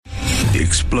the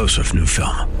explosive new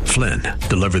film, Flynn,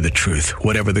 Deliver the Truth,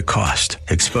 Whatever the Cost,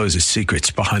 exposes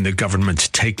secrets behind the government's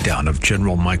takedown of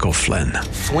General Michael Flynn.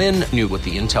 Flynn knew what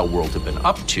the intel world had been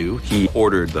up to. He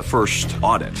ordered the first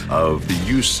audit of the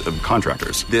use of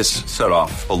contractors. This set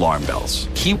off alarm bells.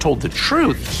 He told the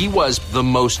truth. He was the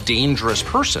most dangerous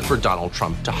person for Donald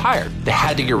Trump to hire. They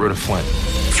had to get rid of Flynn.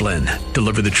 Flynn,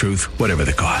 Deliver the Truth, Whatever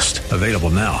the Cost. Available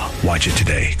now. Watch it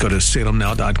today. Go to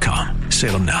salemnow.com.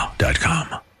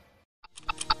 salemnow.com.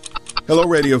 Hello,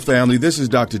 radio family. This is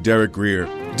Dr. Derek Grier.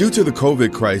 Due to the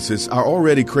COVID crisis, our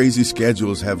already crazy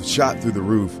schedules have shot through the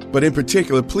roof. But in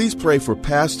particular, please pray for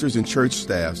pastors and church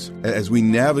staffs as we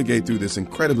navigate through this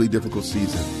incredibly difficult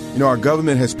season. You know, our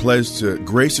government has pledged to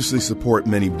graciously support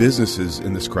many businesses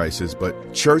in this crisis,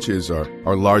 but churches are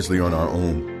largely on our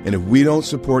own. And if we don't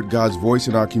support God's voice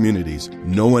in our communities,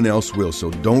 no one else will. So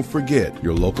don't forget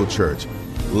your local church.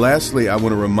 Lastly, I want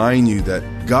to remind you that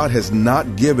God has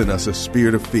not given us a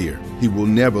spirit of fear. He will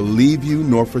never leave you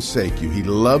nor forsake you. He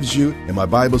loves you, and my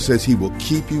Bible says he will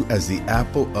keep you as the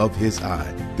apple of his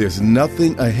eye. There's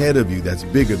nothing ahead of you that's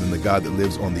bigger than the God that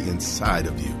lives on the inside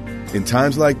of you. In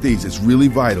times like these, it's really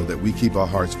vital that we keep our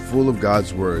hearts full of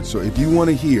God's word. So if you want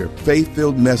to hear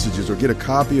faith-filled messages or get a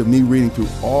copy of me reading through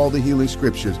all the healing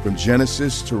scriptures from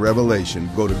Genesis to Revelation,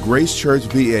 go to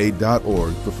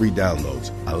gracechurchva.org for free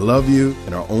downloads. I love you,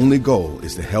 and our only goal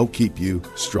is to help keep you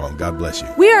strong. God bless you.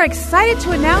 We are excited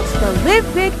to announce the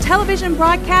Live Big television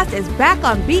broadcast is back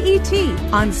on BET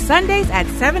on Sundays at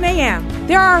 7 a.m.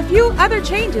 There are a few other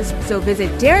changes, so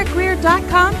visit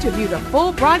DerekGrier.com to view the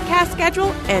full broadcast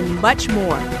schedule and much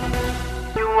more.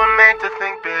 You were meant to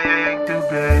think big, too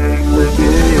big, too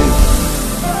big.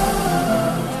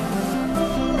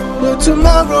 But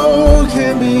tomorrow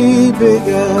can be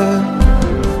bigger.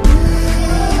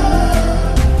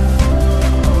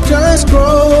 Just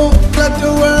grow, let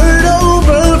the word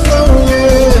overflow,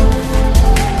 yeah.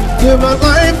 Live a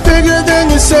life bigger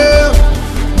than yourself.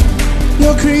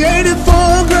 You're created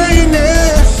for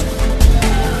greatness.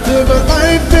 Live a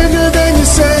life bigger than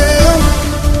yourself.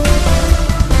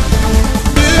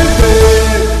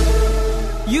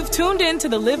 You've tuned in to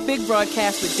the Live Big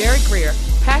broadcast with Derek Grier,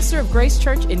 pastor of Grace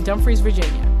Church in Dumfries,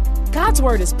 Virginia. God's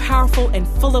word is powerful and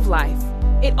full of life.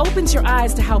 It opens your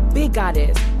eyes to how big God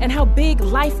is and how big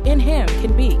life in Him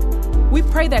can be. We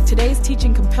pray that today's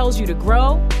teaching compels you to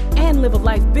grow and live a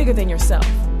life bigger than yourself.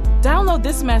 Download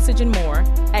this message and more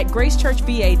at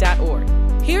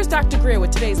gracechurchva.org. Here's Dr. Grier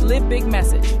with today's Live Big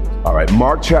message. All right,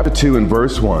 Mark chapter 2 and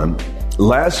verse 1.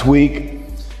 Last week,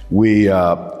 we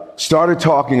started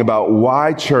talking about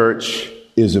why church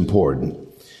is important.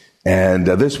 And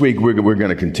this week, we're going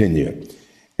to continue.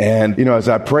 And, you know, as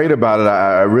I prayed about it,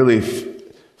 I really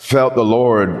felt the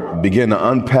Lord begin to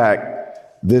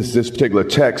unpack this particular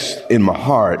text in my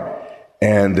heart.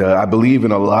 And I believe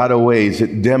in a lot of ways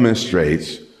it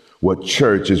demonstrates what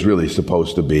church is really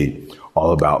supposed to be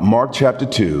all about. Mark chapter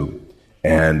 2.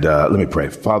 And let me pray.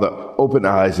 Father, open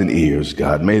eyes and ears,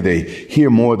 God. May they hear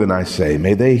more than I say.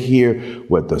 May they hear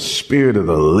what the Spirit of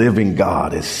the living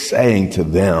God is saying to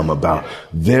them about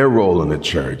their role in the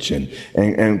church.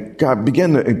 And God,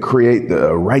 begin to create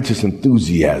the righteous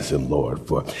enthusiasm, Lord,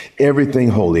 for everything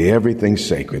holy, everything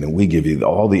sacred. And we give you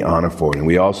all the honor for it. And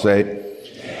we all say,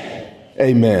 Amen.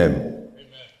 Amen.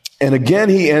 And again,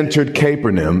 he entered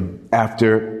Capernaum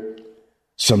after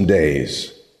some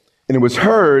days. And it was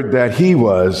heard that he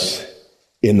was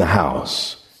in the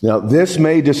house. Now, this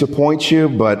may disappoint you,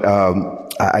 but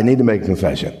I need to make a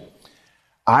confession.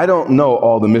 I don't know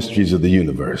all the mysteries of the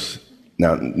universe.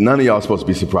 Now, none of y'all are supposed to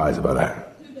be surprised about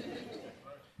that.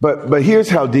 But here's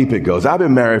how deep it goes. I've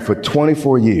been married for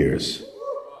 24 years.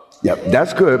 Yeah,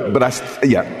 that's good, but I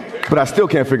still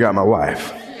can't figure out my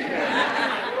wife.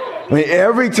 I mean,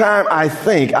 every time I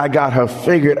think I got her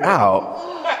figured out,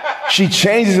 she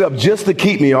changes it up just to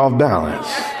keep me off balance.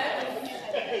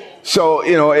 So,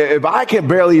 you know, if I can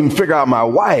barely even figure out my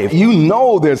wife, you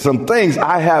know there's some things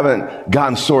I haven't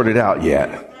gotten sorted out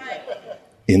yet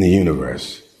in the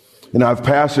universe. And I've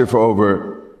pastored for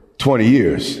over 20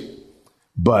 years,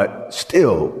 but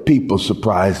still people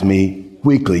surprise me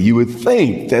weekly. You would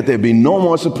think that there'd be no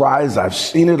more surprises. I've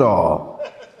seen it all.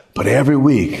 But every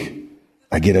week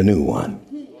I get a new one.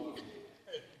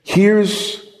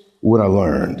 Here's what I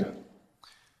learned.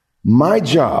 My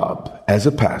job as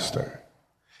a pastor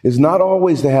is not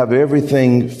always to have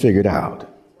everything figured out,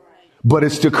 but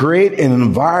it's to create an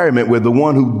environment where the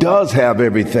one who does have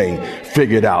everything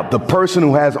figured out, the person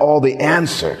who has all the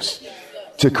answers,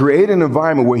 to create an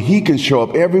environment where he can show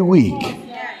up every week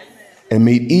and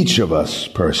meet each of us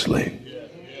personally.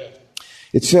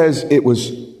 It says it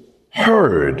was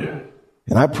heard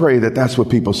And I pray that that's what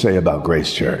people say about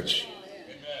Grace Church.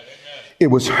 It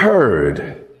was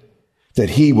heard that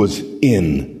he was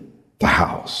in the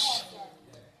house.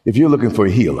 If you're looking for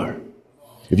a healer,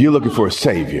 if you're looking for a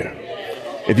savior,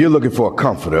 if you're looking for a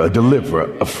comforter, a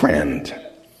deliverer, a friend,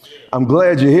 I'm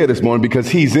glad you're here this morning because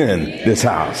he's in this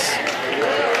house.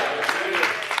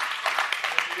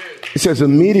 It says,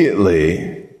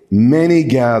 immediately many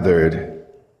gathered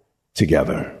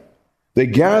together. They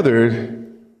gathered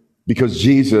because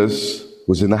Jesus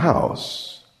was in the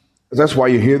house. That's why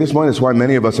you're here this morning. That's why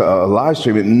many of us are live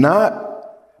streaming.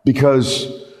 Not because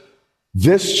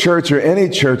this church or any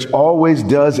church always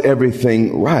does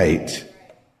everything right,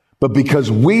 but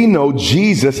because we know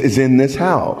Jesus is in this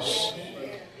house.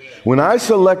 When I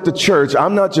select a church,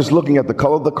 I'm not just looking at the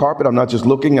color of the carpet. I'm not just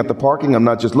looking at the parking. I'm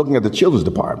not just looking at the children's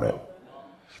department.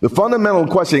 The fundamental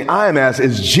question I am asked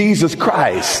is Jesus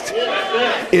Christ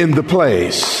in the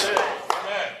place.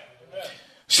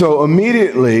 So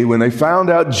immediately when they found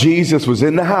out Jesus was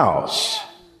in the house,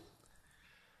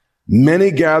 many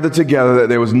gathered together that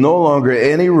there was no longer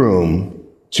any room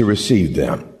to receive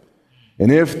them.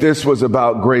 And if this was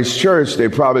about Grace Church,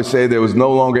 they'd probably say there was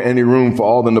no longer any room for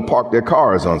all of them to park their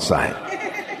cars on site.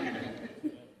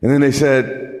 And then they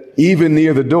said, even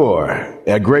near the door,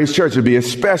 at Grace Church would be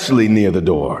especially near the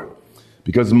door,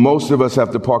 because most of us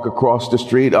have to park across the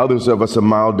street. Others of us a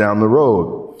mile down the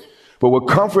road. But what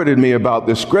comforted me about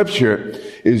this scripture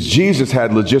is Jesus had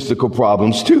logistical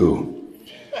problems too.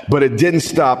 But it didn't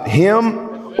stop him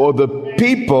or the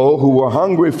people who were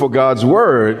hungry for God's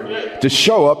word to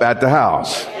show up at the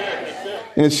house.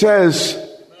 And it says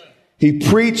he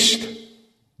preached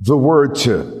the word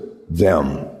to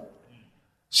them.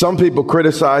 Some people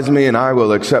criticize me, and I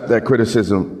will accept that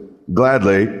criticism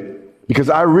gladly,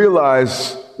 because I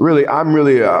realize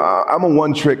I'm a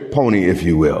one-trick pony, if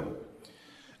you will.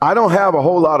 I don't have a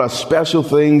whole lot of special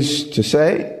things to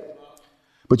say,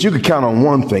 but you can count on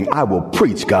one thing: I will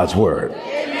preach God's word.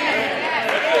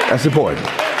 That's important.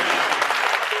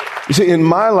 You see, in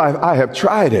my life, I have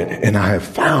tried it, and I have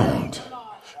found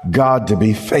God to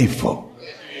be faithful.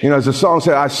 You know, as the song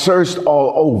said, I searched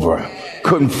all over,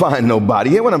 couldn't find nobody.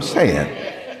 You hear what I'm saying?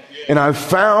 And I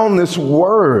found this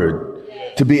word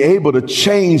to be able to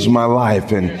change my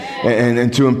life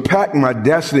and to impact my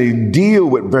destiny, deal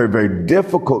with very, very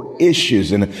difficult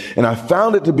issues. And I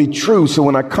found it to be true. So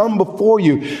when I come before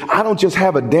you, I don't just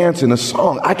have a dance and a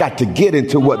song. I got to get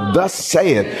into what thus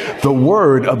saith the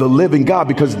word of the living God,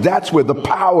 because that's where the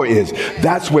power is.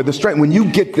 That's where the strength. When you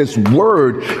get this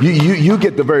word, you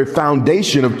get the very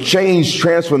foundation of change,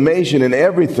 transformation, and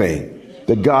everything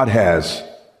that God has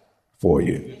for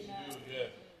you.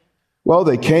 Well,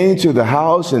 they came to the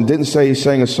house and didn't say he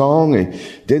sang a song, and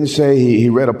didn't say he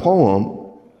read a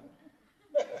poem.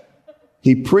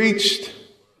 He preached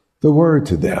the word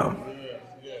to them.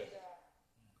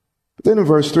 But then in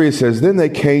verse 3 it says, then they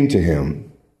came to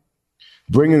him,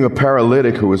 bringing a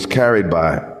paralytic who was carried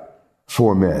by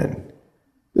 4 men.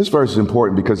 This verse is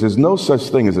important because there's no such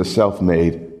thing as a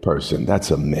self-made person. That's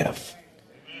a myth.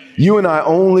 You and I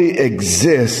only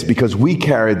exist because we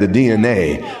carry the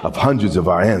DNA of hundreds of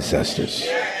our ancestors.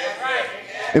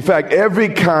 In fact, every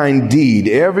kind deed,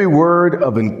 every word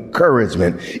of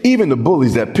encouragement, even the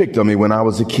bullies that picked on me when I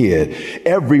was a kid,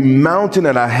 every mountain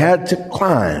that I had to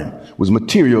climb was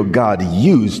material God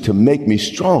used to make me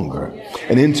stronger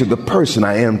and into the person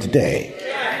I am today.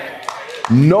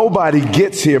 Nobody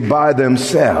gets here by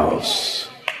themselves.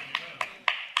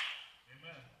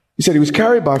 He said he was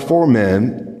carried by 4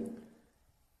 men.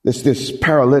 This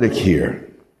paralytic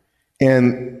here.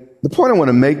 And the point I want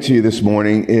to make to you this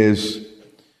morning is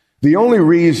the only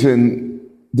reason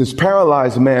this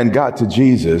paralyzed man got to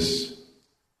Jesus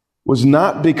was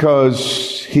not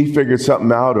because he figured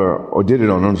something out or did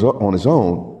it on his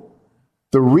own.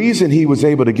 The reason he was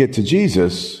able to get to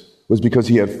Jesus was because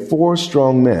he had 4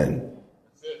 strong men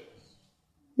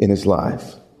in his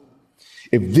life.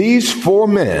 If these 4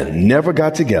 men never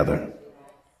got together,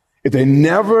 if they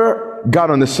never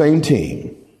got on the same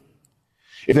team,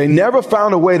 if they never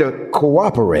found a way to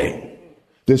cooperate,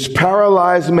 this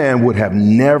paralyzed man would have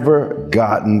never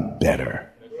gotten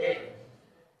better,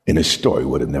 and his story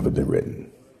would have never been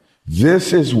written.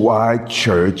 This is why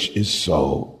church is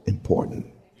so important.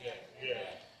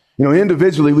 You know,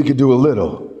 individually we could do a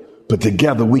little, but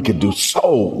together we could do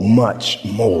so much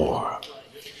more.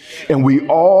 And we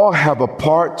all have a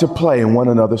part to play in one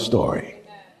another's story.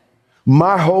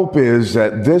 My hope is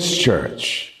that this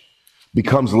church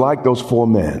becomes like those 4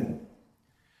 men,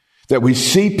 that we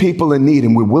see people in need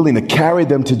and we're willing to carry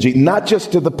them to Jesus, not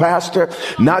just to the pastor,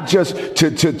 not just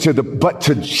but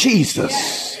to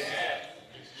Jesus.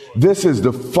 This is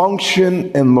the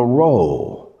function and the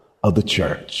role of the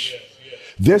church.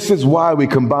 This is why we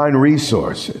combine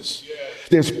resources.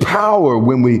 There's power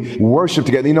when we worship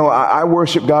together. You know, I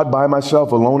worship God by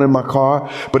myself, alone in my car,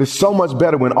 but it's so much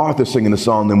better when Arthur's singing the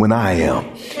song than when I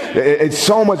am. It's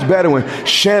so much better when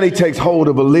Shanny takes hold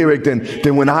of a lyric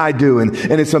than when I do. And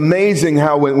it's amazing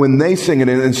how when they sing it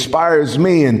inspires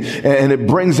me and it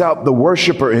brings out the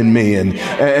worshiper in me.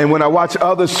 And when I watch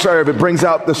others serve, it brings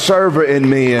out the server in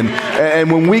me. And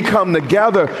when we come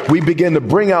together, we begin to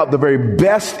bring out the very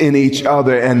best in each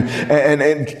other.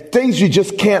 And things you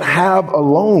just can't have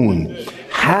alone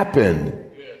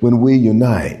happen when we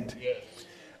unite.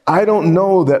 I don't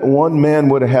know that one man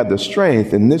would have had the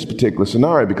strength in this particular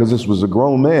scenario, because this was a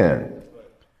grown man,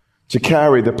 to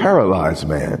carry the paralyzed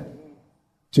man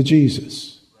to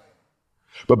Jesus.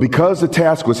 But because the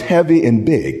task was heavy and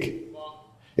big,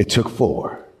 it took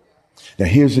 4. Now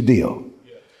here's the deal.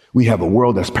 We have a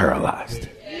world that's paralyzed.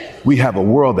 We have a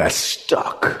world that's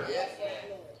stuck.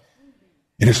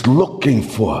 And it's looking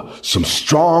for some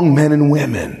strong men and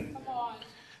women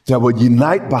that would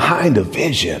unite behind a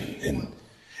vision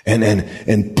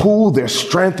and pool their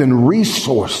strength and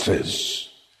resources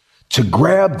to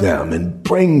grab them and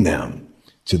bring them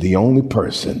to the only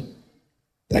person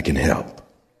that can help.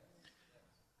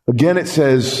 Again, it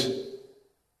says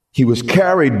he was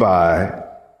carried by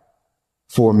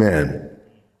 4 men.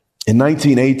 In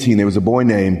 1918, there was a boy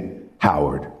named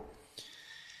Howard.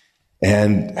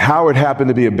 And Howard happened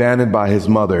to be abandoned by his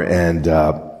mother, and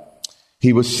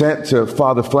he was sent to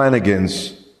Father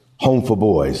Flanagan's Home for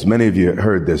Boys. Many of you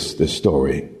heard this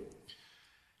story.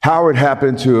 Howard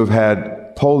happened to have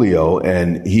had polio,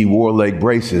 and he wore leg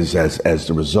braces as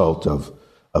the result of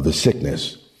the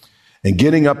sickness. And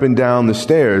getting up and down the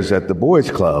stairs at the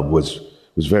boys' club was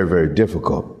very, very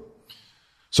difficult.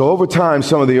 So over time,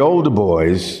 some of the older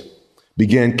boys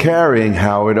began carrying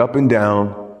Howard up and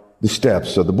down the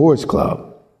steps of the boys'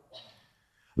 club.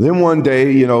 Then one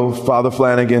day, Father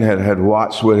Flanagan had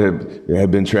watched what had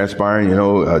been transpiring,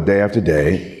 day after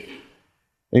day.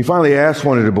 And he finally asked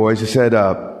one of the boys, he said,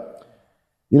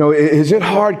 is it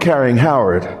hard carrying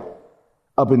Howard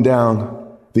up and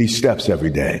down these steps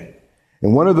every day?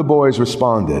 And one of the boys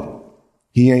responded,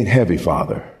 he ain't heavy,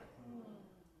 Father.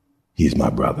 He's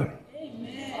my brother.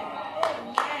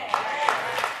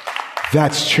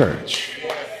 That's church.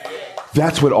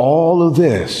 That's what all of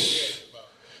this,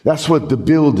 that's what the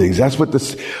buildings, that's what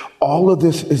all of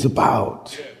this is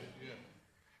about.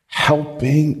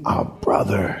 Helping our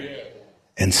brother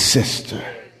and sister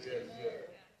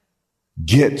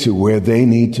get to where they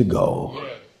need to go.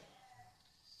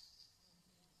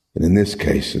 And in this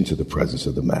case, into the presence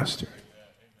of the Master.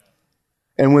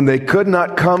 And when they could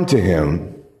not come to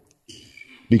him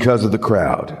because of the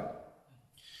crowd,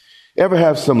 ever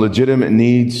have some legitimate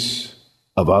needs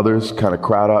of others kind of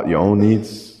crowd out your own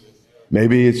needs?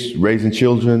 Maybe it's raising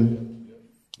children,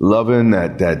 loving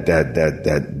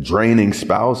that draining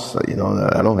spouse. I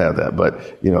don't have that,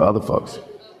 but other folks.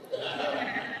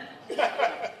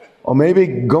 Or maybe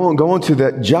going to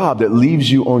that job that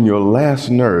leaves you on your last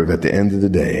nerve at the end of the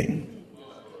day.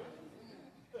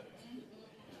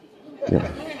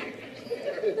 Yeah.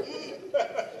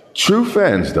 True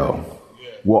friends, though,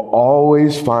 will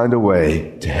always find a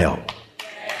way to help.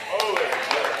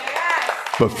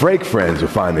 But fake friends will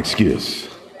find an excuse.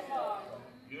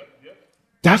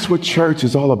 That's what church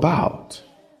is all about.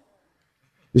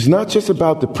 It's not just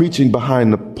about the preaching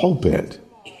behind the pulpit.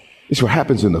 It's what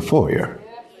happens in the foyer.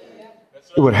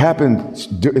 It's what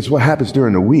happens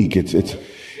during the week.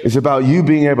 It's about you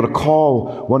being able to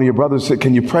call one of your brothers and say,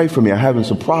 can you pray for me? I'm having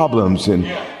some problems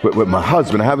with my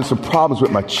husband. I'm having some problems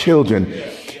with my children.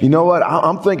 You know what?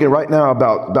 I'm thinking right now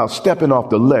about stepping off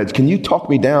the ledge. Can you talk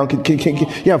me down? Can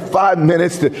you have 5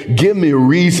 minutes to give me a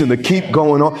reason to keep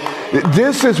going on?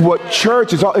 This is what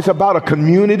church is all. It's about a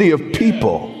community of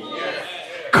people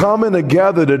coming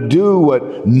together to do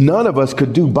what none of us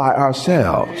could do by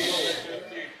ourselves.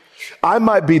 I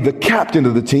might be the captain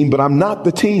of the team, but I'm not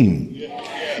the team.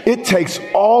 It takes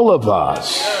all of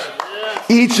us,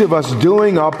 each of us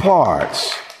doing our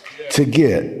parts to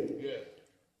get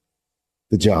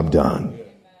the job done.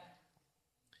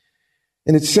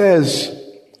 And it says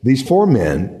these 4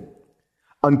 men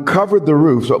uncovered the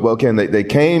roof. So, well, again, they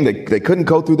came, they couldn't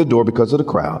go through the door because of the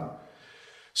crowd.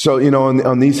 So,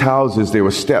 on these houses, there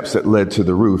were steps that led to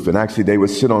the roof, and actually they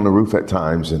would sit on the roof at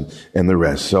times and the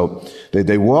rest. So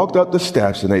they walked up the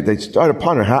steps and they started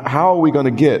pondering, how are we going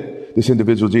to get this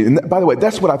individual Jesus? And by the way,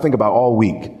 that's what I think about all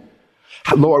week.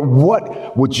 Lord,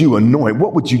 what would you anoint?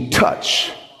 What would you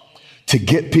touch to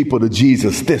get people to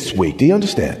Jesus this week? Do you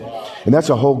understand? And that's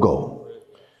a whole goal.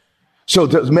 So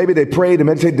maybe they prayed and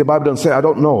meditated. The Bible doesn't say, I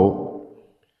don't know.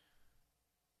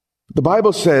 The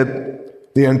Bible said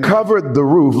they uncovered the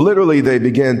roof. Literally, they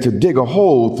began to dig a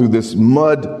hole through this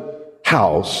mud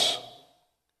house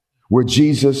where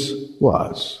Jesus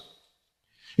was.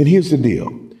 And here's the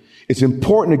deal. It's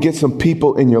important to get some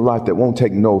people in your life that won't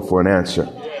take no for an answer,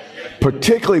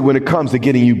 particularly when it comes to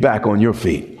getting you back on your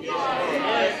feet.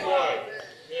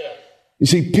 You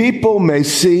see, people may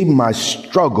see my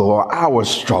struggle or our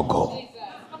struggle,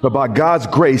 but by God's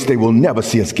grace, they will never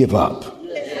see us give up.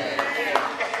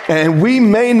 And we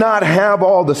may not have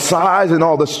all the size and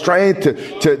all the strength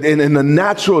in the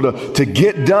natural to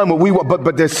get done what we want,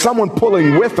 but there's someone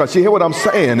pulling with us. You hear what I'm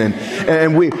saying?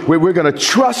 And we're going to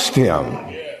trust him.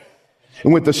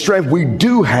 And with the strength we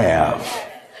do have,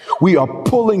 we are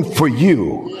pulling for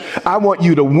you. I want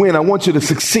you to win. I want you to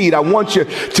succeed. I want you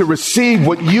to receive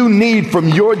what you need from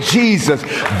your Jesus.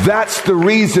 That's the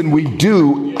reason we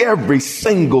do every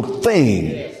single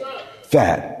thing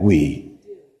that we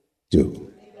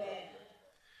do.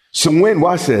 So when,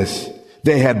 watch this,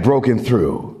 they had broken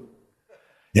through.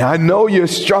 Yeah, I know you're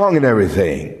strong and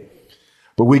everything,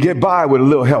 but we get by with a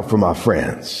little help from our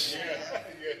friends.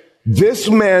 This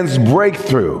man's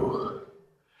breakthrough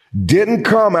didn't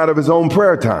come out of his own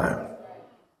prayer time.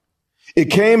 It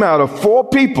came out of 4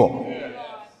 people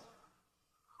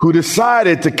who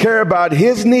decided to care about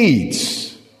his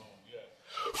needs.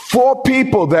 4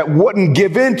 people that wouldn't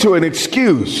give in to an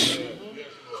excuse.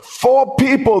 4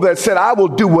 people that said, I will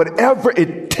do whatever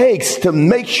it takes to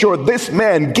make sure this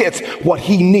man gets what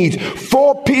he needs.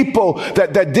 4 people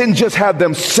that didn't just have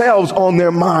themselves on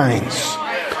their minds.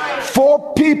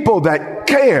 4 people that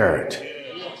cared,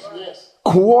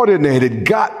 coordinated,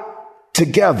 got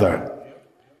together,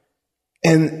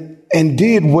 and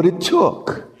did what it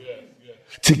took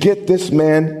to get this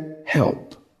man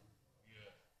help.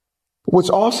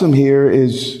 What's awesome here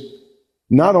is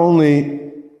not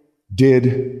only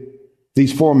did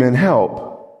these 4 men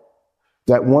help,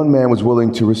 that one man was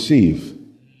willing to receive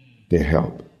their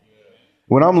help.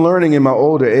 What I'm learning in my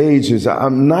older age is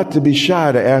I'm not to be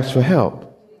shy to ask for help.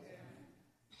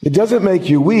 It doesn't make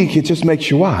you weak, it just makes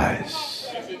you wise.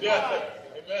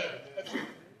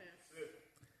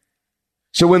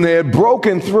 So when they had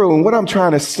broken through, and what I'm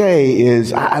trying to say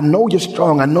is, I know you're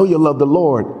strong, I know you love the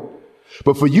Lord,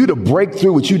 but for you to break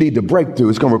through what you need to break through,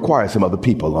 it's going to require some other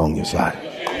people along your side.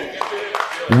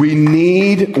 We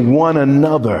need one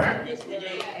another.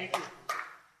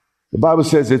 The Bible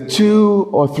says that 2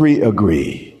 or 3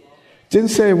 agree. Didn't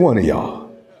say one of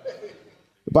y'all.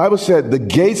 The Bible said the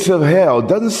gates of hell,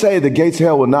 doesn't say the gates of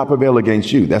hell will not prevail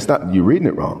against you. That's not, you're reading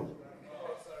it wrong.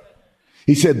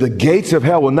 He said the gates of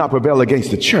hell will not prevail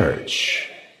against the church.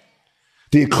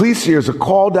 The ecclesias are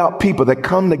called out people that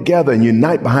come together and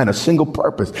unite behind a single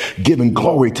purpose, giving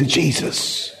glory to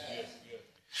Jesus.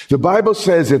 The Bible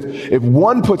says if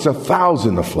 1 puts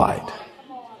 1,000 to flight,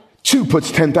 2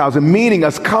 puts 10,000, meaning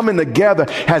us coming together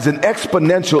has an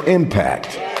exponential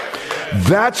impact.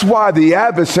 That's why the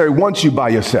adversary wants you by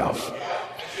yourself.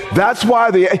 That's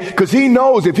why because he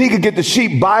knows if he could get the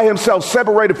sheep by himself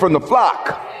separated from the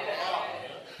flock,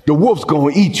 the wolf's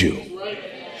going to eat you.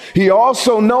 He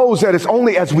also knows that it's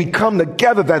only as we come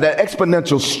together that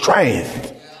exponential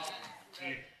strength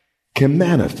can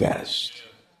manifest.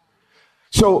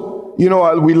 So, we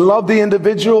love the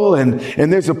individual and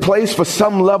there's a place for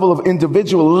some level of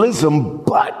individualism,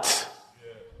 but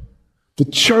the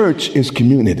church is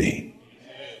community.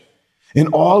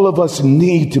 And all of us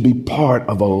need to be part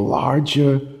of a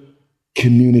larger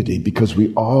community because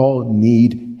we all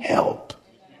need help.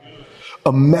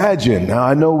 Imagine, now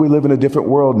I know we live in a different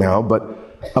world now, but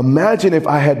imagine if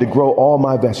I had to grow all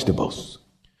my vegetables.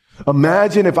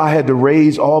 Imagine if I had to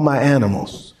raise all my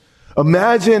animals.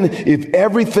 Imagine if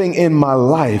everything in my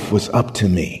life was up to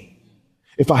me.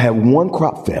 If I had one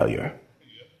crop failure,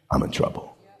 I'm in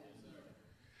trouble.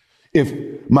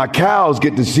 If my cows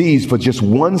get disease for just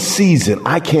one season,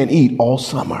 I can't eat all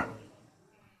summer.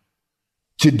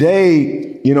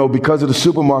 Today, because of the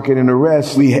supermarket and the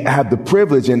rest, we have the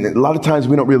privilege, and a lot of times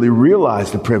we don't really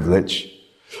realize the privilege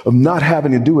of not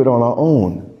having to do it on our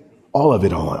own, all of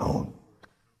it on our own.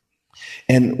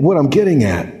 And what I'm getting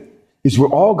at is we're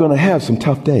all going to have some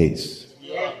tough days.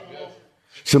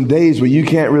 Some days where you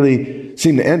can't really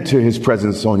seem to enter his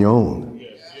presence on your own.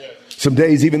 Some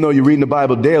days, even though you're reading the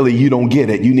Bible daily, you don't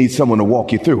get it. You need someone to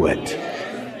walk you through it.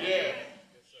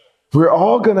 We're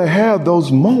all going to have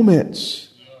those moments.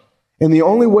 And the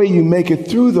only way you make it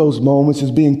through those moments is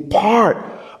being part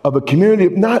of a community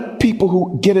of not people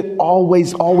who get it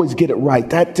always get it right.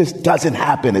 That just doesn't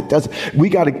happen. It doesn't. You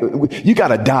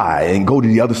gotta die and go to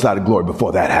the other side of glory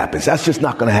before that happens. That's just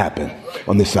not going to happen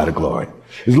on this side of glory.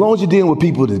 As long as you're dealing with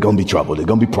people, there's going to be trouble. There's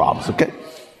going to be problems. Okay.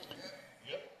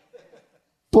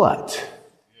 But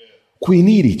we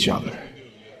need each other.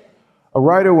 A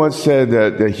writer once said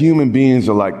that human beings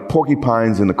are like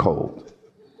porcupines in the cold.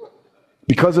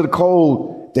 Because of the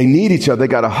cold, they need each other. They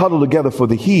got to huddle together for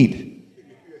the heat.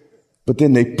 But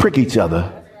then they prick each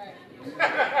other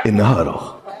in the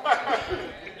huddle.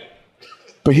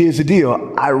 But here's the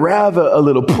deal. I'd rather a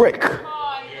little prick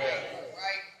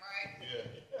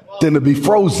than to be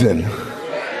frozen.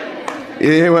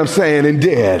 You hear what I'm saying? And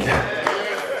dead.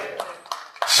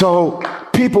 So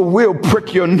people will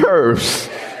prick your nerves.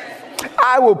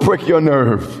 I will prick your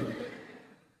nerve.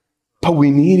 But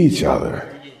we need each other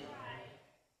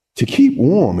to keep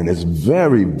warm in this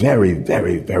very, very,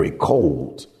 very, very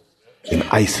cold and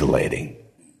isolating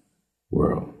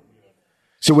world.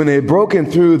 So when they had broken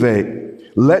through, they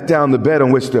let down the bed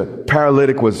on which the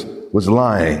paralytic was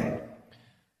lying.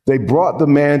 They brought the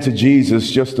man to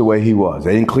Jesus just the way he was.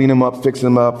 They didn't clean him up, fix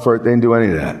him up, first. They didn't do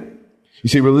any of that. You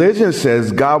see, religion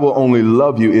says God will only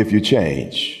love you if you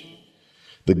change.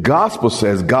 The gospel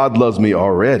says God loves me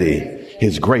already.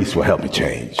 His grace will help me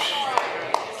change.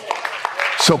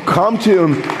 So come to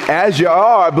him as you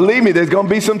are. Believe me, there's going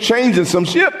to be some changes, some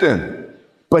shifting.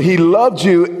 But he loved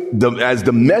you as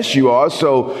the mess you are.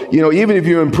 So, even if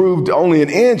you improved only an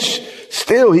inch,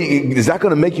 still, is that going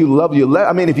to make you love you less?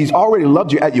 I mean, if he's already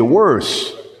loved you at your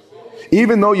worst,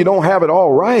 even though you don't have it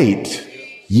all right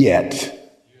yet,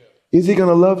 is he going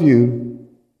to love you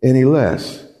any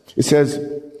less? It says,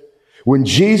 when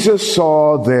Jesus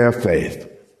saw their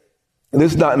faith, and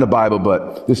this is not in the Bible,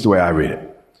 but this is the way I read it.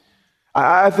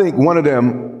 I think one of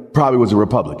them probably was a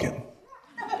Republican.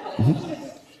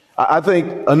 I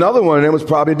think another one of them was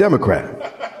probably a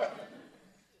Democrat.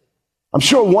 I'm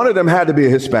sure one of them had to be a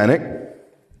Hispanic.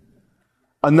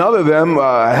 Another of them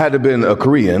had to have been a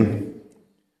Korean.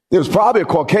 There was probably a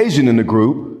Caucasian in the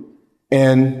group,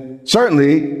 and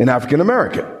certainly an African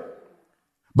American.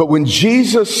 But when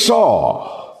Jesus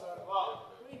saw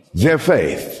their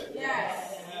faith,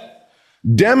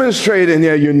 demonstrating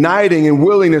their uniting and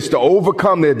willingness to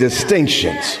overcome their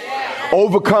distinctions,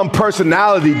 overcome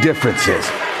personality differences,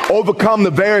 overcome the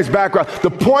various backgrounds.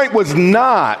 The point was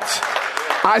not,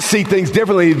 I see things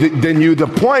differently than you. The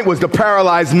point was the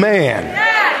paralyzed man.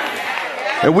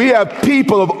 And we have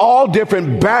people of all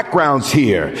different backgrounds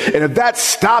here. And if that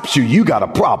stops you, you got a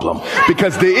problem.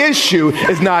 Because the issue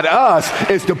is not us,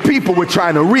 it's the people we're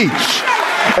trying to reach.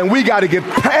 And we got to get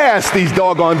past these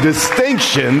doggone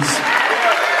distinctions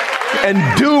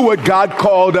and do what God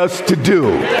called us to do.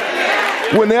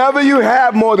 Whenever you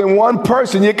have more than one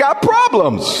person, you got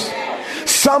problems.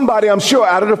 Somebody, I'm sure,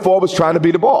 out of the four was trying to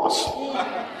be the boss.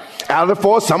 Out of the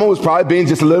four, someone was probably being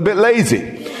just a little bit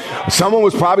lazy. Someone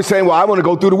was probably saying, well, I want to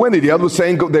go through the window. The other was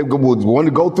saying they want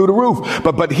to go through the roof.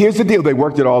 But here's the deal. They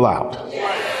worked it all out.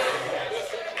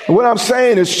 And what I'm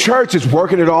saying is church is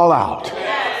working it all out.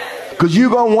 Because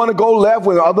you're going to want to go left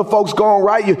when other folks going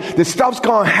right. The stuff's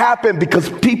going to happen because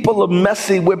people are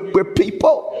messy with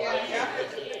people.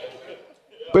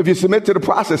 But if you submit to the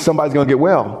process, somebody's going to get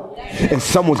well. And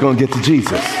someone's going to get to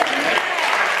Jesus.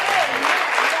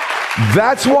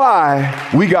 That's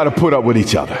why we got to put up with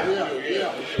each other.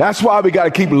 That's why we got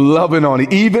to keep loving on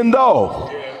it, even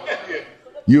though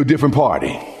you're a different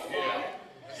party.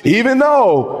 Even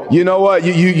though, you know what,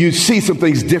 you see some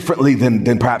things differently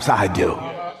than perhaps I do.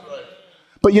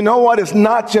 But you know what? It's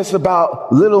not just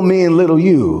about little me and little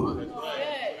you.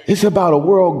 It's about a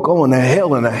world going to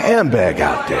hell in a handbag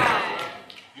out there.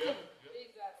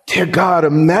 Dear God,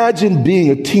 imagine being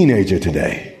a teenager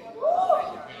today.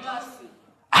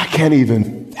 I can't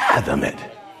even fathom it.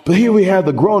 But here we have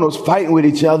the grown-ups fighting with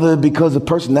each other because of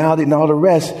personality and all the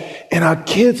rest. And our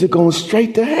kids are going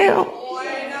straight to hell.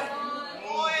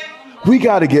 We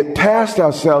got to get past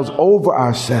ourselves, over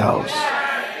ourselves,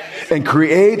 and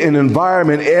create an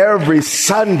environment every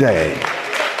Sunday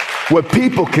where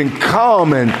people can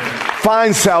come and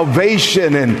find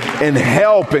salvation and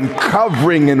help and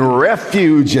covering and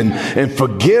refuge and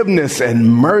forgiveness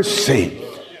and mercy.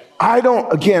 I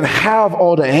don't, again, have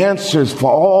all the answers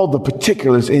for all the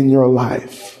particulars in your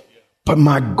life. But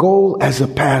my goal as a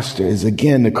pastor is,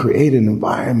 again, to create an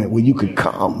environment where you could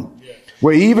come.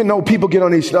 Where even though people get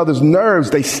on each other's nerves,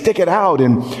 they stick it out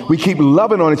and we keep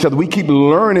loving on each other. We keep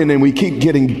learning and we keep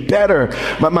getting better.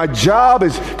 My job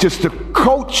is just to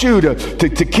coach you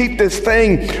to keep this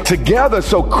thing together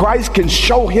so Christ can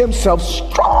show himself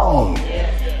strong.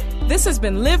 This has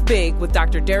been Live Big with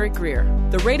Dr. Derek Grier,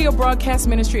 the radio broadcast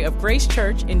ministry of Grace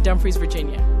Church in Dumfries,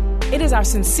 Virginia. It is our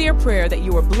sincere prayer that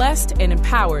you are blessed and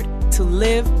empowered to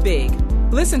live big.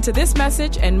 Listen to this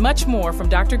message and much more from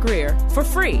Dr. Grier for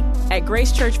free at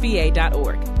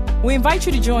gracechurchva.org. We invite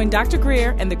you to join Dr.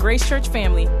 Grier and the Grace Church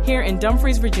family here in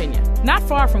Dumfries, Virginia, not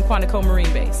far from Quantico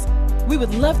Marine Base. We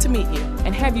would love to meet you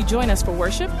and have you join us for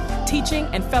worship, teaching,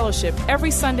 and fellowship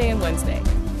every Sunday and Wednesday.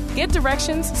 Get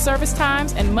directions, service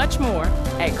times, and much more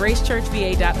at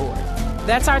gracechurchva.org.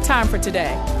 That's our time for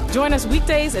today. Join us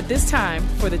weekdays at this time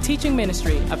for the teaching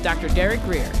ministry of Dr. Derek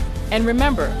Grier. And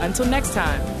remember, until next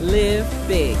time, live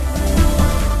big.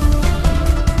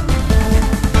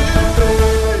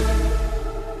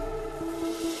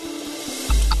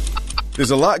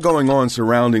 There's a lot going on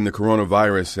surrounding the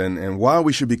coronavirus, and while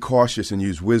we should be cautious and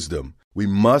use wisdom, we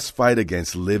must fight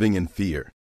against living in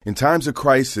fear. In times of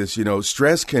crisis,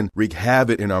 stress can wreak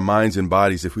havoc in our minds and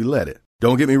bodies if we let it.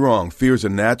 Don't get me wrong, fear is a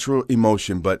natural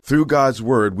emotion, but through God's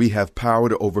word, we have power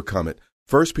to overcome it.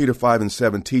 1 Peter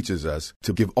 5:7 teaches us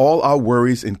to give all our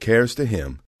worries and cares to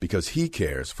Him because He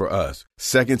cares for us.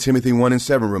 2 Timothy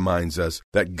 1:7 reminds us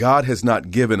that God has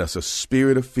not given us a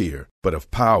spirit of fear, but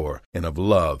of power and of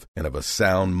love and of a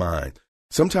sound mind.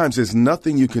 Sometimes there's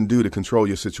nothing you can do to control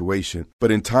your situation,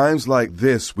 but in times like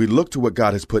this, we look to what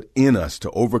God has put in us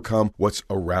to overcome what's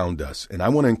around us. And I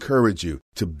want to encourage you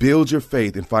to build your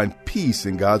faith and find peace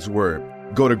in God's Word.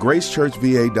 Go to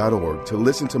gracechurchva.org to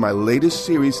listen to my latest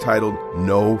series titled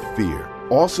No Fear.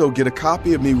 Also, get a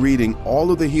copy of me reading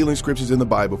all of the healing scriptures in the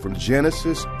Bible from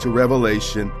Genesis to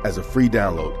Revelation as a free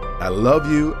download. I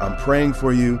love you, I'm praying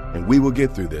for you, and we will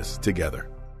get through this together.